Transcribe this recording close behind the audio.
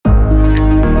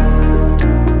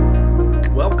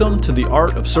Welcome to the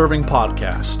Art of Serving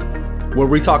podcast, where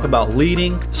we talk about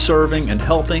leading, serving, and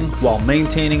helping while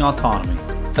maintaining autonomy.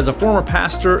 As a former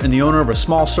pastor and the owner of a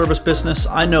small service business,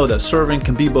 I know that serving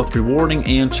can be both rewarding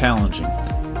and challenging.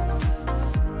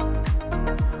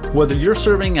 Whether you're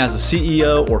serving as a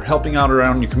CEO or helping out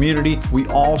around your community, we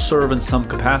all serve in some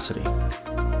capacity.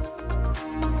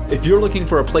 If you're looking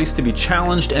for a place to be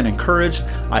challenged and encouraged,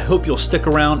 I hope you'll stick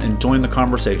around and join the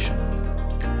conversation.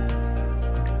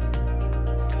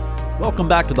 Welcome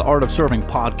back to the Art of Serving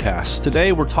podcast.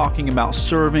 Today we're talking about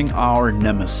serving our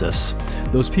nemesis.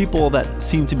 Those people that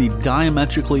seem to be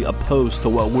diametrically opposed to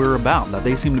what we're about, that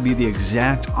they seem to be the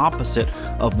exact opposite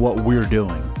of what we're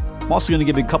doing. I'm also going to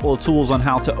give you a couple of tools on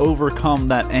how to overcome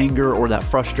that anger or that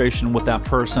frustration with that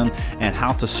person and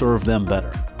how to serve them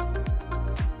better.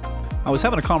 I was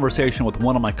having a conversation with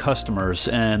one of my customers,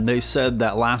 and they said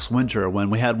that last winter when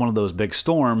we had one of those big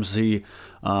storms, they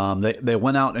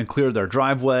went out and cleared their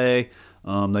driveway.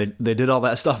 They did all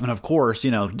that stuff, and of course,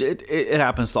 it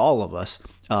happens to all of us.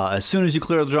 As soon as you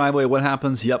clear the driveway, what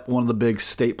happens? Yep, one of the big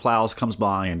state plows comes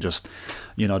by and just,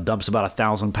 dumps about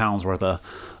 1,000 pounds worth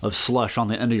of slush on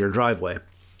the end of your driveway.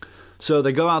 So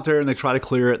they go out there and they try to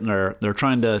clear it, and they're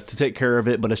trying to take care of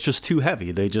it, but it's just too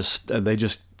heavy. They just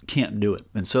can't do it.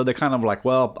 And so they kind of like,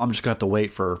 well, I'm just gonna have to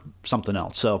wait for something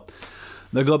else. So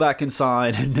they go back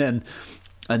inside, and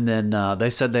then they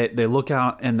said they look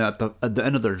out, and at the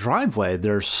end of their driveway,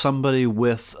 there's somebody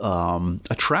with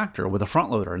a tractor with a front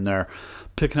loader, and they're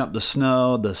picking up the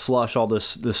snow, the slush, all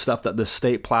this stuff that this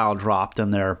state plow dropped,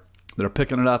 and they're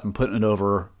picking it up and putting it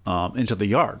over into the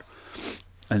yard.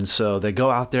 And so they go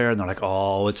out there and they're like,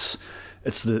 oh, it's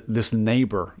this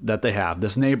neighbor that they have,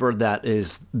 this neighbor that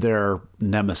is their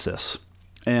nemesis.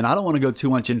 And I don't want to go too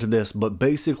much into this, but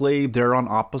basically they're on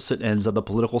opposite ends of the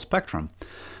political spectrum,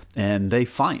 and they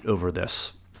fight over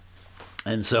this.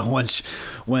 And so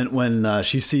when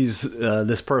she sees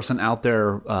this person out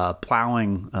there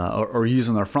plowing or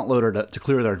using their front loader to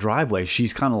clear their driveway,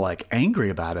 she's kind of like angry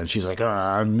about it. And she's like,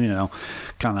 I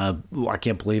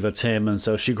can't believe it's him. And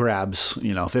so she grabs,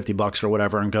 $50 or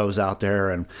whatever and goes out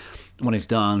there. And when he's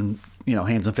done,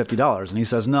 hands him $50. And he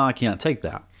says, no, I can't take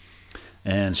that.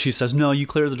 And she says, no, you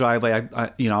clear the driveway.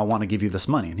 I want to give you this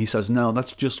money. And he says, no,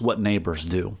 that's just what neighbors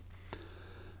do.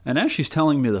 And as she's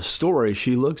telling me the story,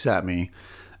 she looks at me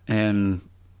and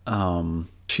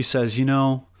she says,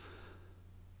 even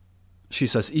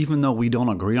though we don't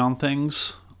agree on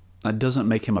things, that doesn't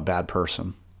make him a bad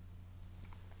person.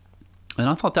 And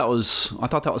I thought that was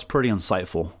pretty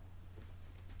insightful.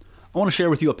 I want to share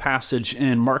with you a passage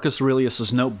in Marcus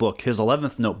Aurelius' notebook, his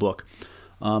 11th notebook.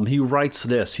 He writes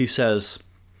this. He says,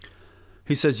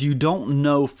 you don't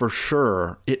know for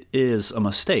sure it is a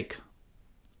mistake.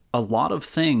 A lot of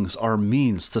things are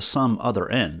means to some other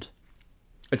end.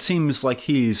 It seems like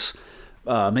he's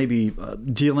maybe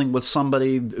dealing with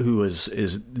somebody who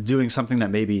is doing something that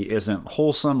maybe isn't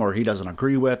wholesome, or he doesn't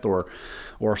agree with, or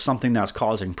something that's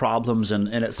causing problems. And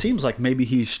it seems like maybe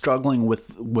he's struggling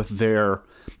with their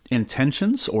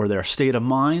intentions or their state of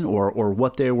mind or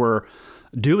what they were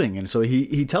doing. And so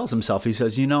he tells himself, he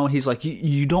says, he's like,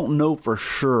 you don't know for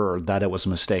sure that it was a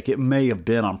mistake. It may have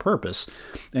been on purpose.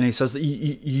 And he says that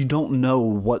you don't know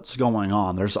what's going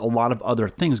on. There's a lot of other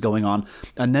things going on.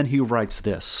 And then he writes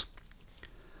this.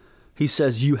 He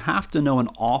says, you have to know an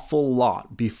awful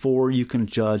lot before you can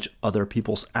judge other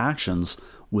people's actions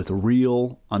with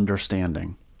real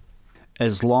understanding.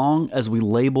 As long as we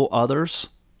label others,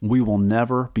 we will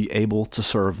never be able to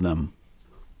serve them.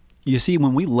 You see,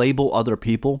 when we label other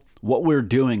people, what we're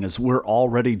doing is we're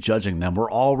already judging them.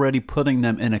 We're already putting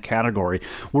them in a category.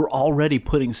 We're already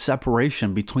putting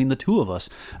separation between the two of us.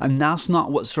 And that's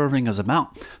not what serving is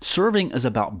about. Serving is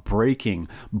about breaking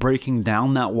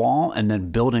down that wall and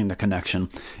then building the connection.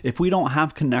 If we don't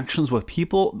have connections with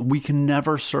people, we can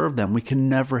never serve them. We can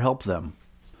never help them.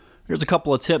 Here's a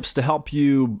couple of tips to help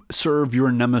you serve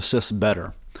your nemesis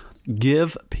better.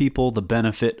 Give people the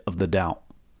benefit of the doubt.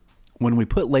 When we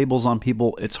put labels on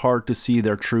people, it's hard to see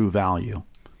their true value.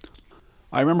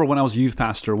 I remember when I was a youth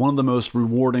pastor, one of the most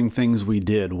rewarding things we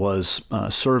did was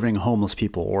serving homeless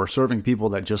people, or serving people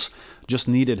that just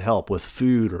needed help with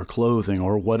food or clothing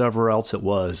or whatever else it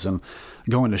was, and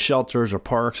going to shelters or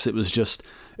parks. It was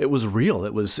real.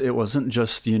 It wasn't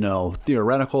just,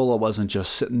 theoretical. It wasn't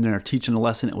just sitting there teaching a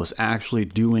lesson. It was actually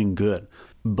doing good.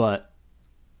 But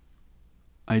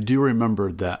I do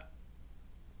remember that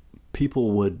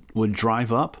people would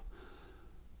drive up,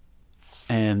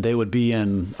 and they would be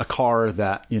in a car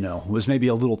that, was maybe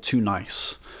a little too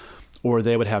nice, or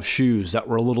they would have shoes that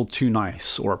were a little too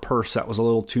nice, or a purse that was a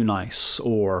little too nice,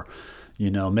 or,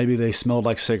 Maybe they smelled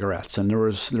like cigarettes, and there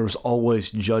was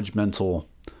always judgmental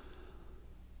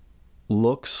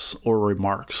looks or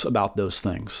remarks about those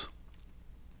things.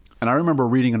 And I remember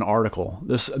reading an article.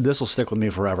 This will stick with me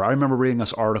forever. I remember reading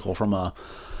this article from a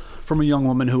young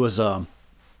woman who was a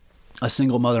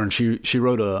single mother, and she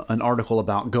wrote an article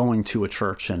about going to a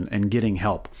church and getting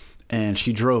help. And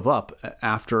she drove up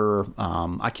after,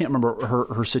 I can't remember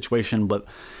her situation, but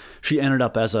she ended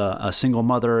up as a single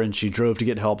mother, and she drove to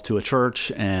get help to a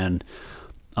church, and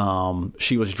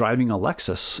she was driving a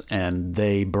Lexus, and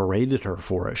they berated her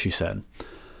for it, she said.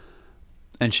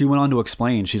 And she went on to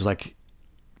explain, she's like,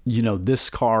 this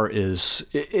car is,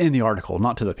 in the article,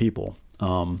 not to the people,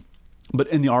 but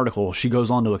in the article, she goes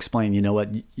on to explain,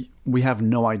 we have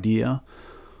no idea.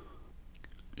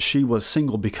 She was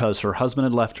single because her husband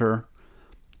had left her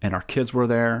and our kids were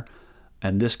there.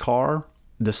 And this car,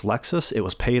 this Lexus, it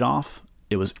was paid off.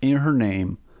 It was in her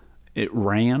name. It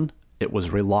ran. It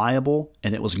was reliable,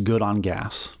 and it was good on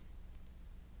gas.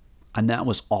 And that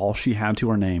was all she had to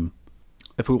her name.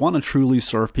 If we want to truly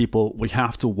serve people, we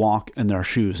have to walk in their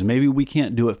shoes. Maybe we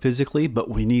can't do it physically, but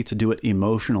we need to do it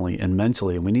emotionally and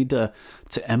mentally. We need to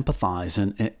empathize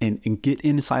and get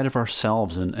inside of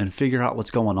ourselves and figure out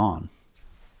what's going on.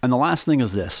 And the last thing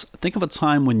is this. Think of a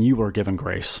time when you were given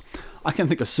grace. I can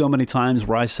think of so many times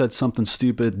where I said something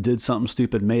stupid, did something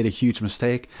stupid, made a huge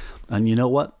mistake. And you know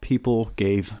what? People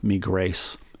gave me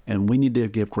grace. And we need to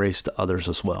give grace to others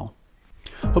as well.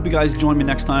 Hope you guys join me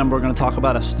next time. We're going to talk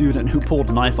about a student who pulled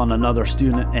a knife on another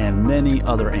student and many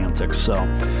other antics. So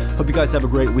hope you guys have a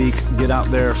great week. Get out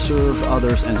there, serve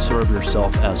others, and serve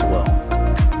yourself as well.